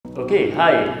Okay,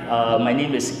 hi, my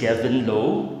name is Gavin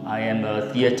Low. I am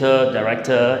a theatre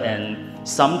director and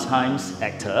sometimes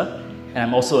actor, and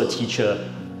I'm also a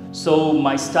teacher. So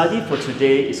my study for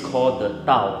today is called the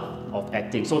Tao of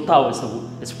Acting. So Tao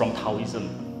is from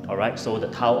Taoism, all right? So the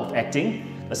Tao of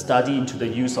Acting, a study into the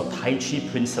use of Tai Chi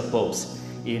Principles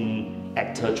in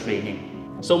actor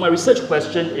training. So my research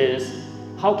question is,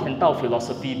 how can Tao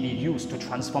philosophy be used to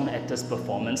transform actors'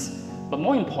 performance? But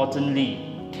more importantly,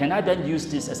 can I then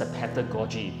use this as a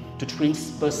pedagogy to train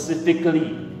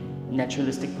specifically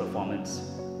naturalistic performance?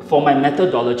 For my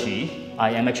methodology,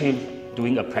 I am actually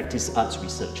doing a practice arts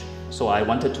research. So I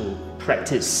wanted to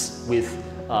practice with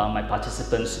my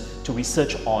participants to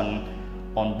research on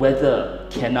whether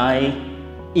can I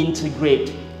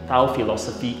integrate Tao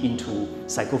philosophy into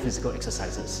psychophysical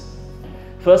exercises.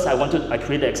 First, I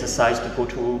created an exercise to go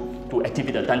to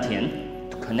activate the tian,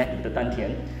 to connect with the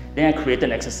tian. Then I created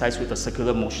an exercise with a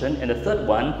circular motion. And the third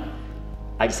one,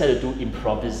 I decided to do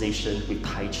improvisation with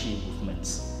Tai Chi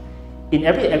movements. In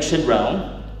every action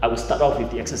round, I will start off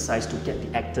with the exercise to get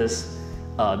the actors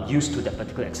used to that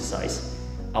particular exercise.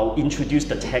 I'll introduce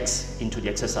the text into the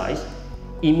exercise.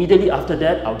 Immediately after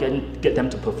that, I'll get them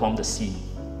to perform the scene.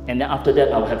 And then after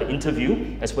that, I'll have an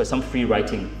interview as well as some free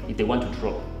writing if they want to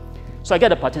draw. So I get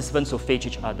the participants to face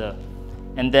each other.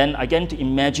 And then I get them to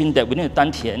imagine that within the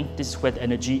dantian, this is where the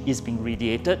energy is being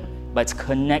radiated, but it's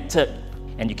connected,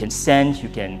 and you can send, you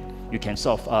can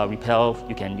sort of repel,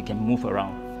 you can move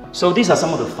around. So these are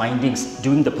some of the findings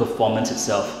during the performance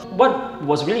itself. What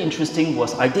was really interesting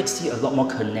was I did see a lot more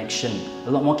connection, a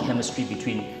lot more chemistry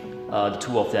between the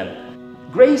two of them.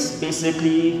 Grace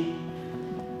basically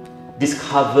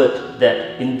discovered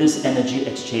that in this energy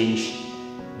exchange,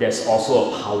 there's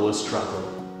also a power struggle.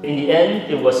 In the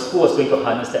end, it was who was going to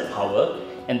harness that power,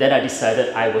 and then I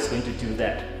decided I was going to do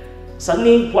that.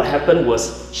 Suddenly, what happened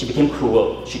was she became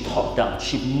cruel, she talked down,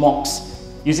 she mocks.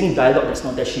 Using dialogue that's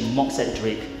not there, she mocks at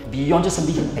Drake. Beyond just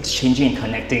simply exchanging and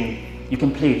connecting, you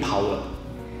can play with power.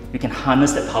 You can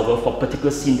harness that power for a particular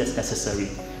scene that's necessary.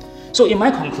 So in my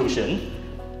conclusion,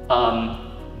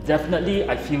 definitely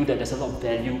I feel that there's a lot of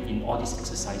value in all these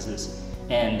exercises.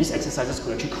 And these exercises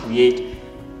could actually create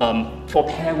for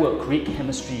pair work, create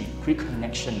chemistry, create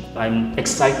connection. I'm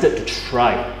excited to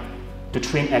try to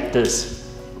train actors,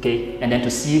 okay, and then to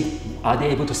see are they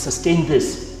able to sustain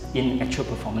this in actual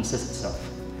performances itself.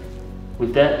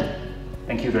 With that,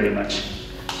 thank you very much.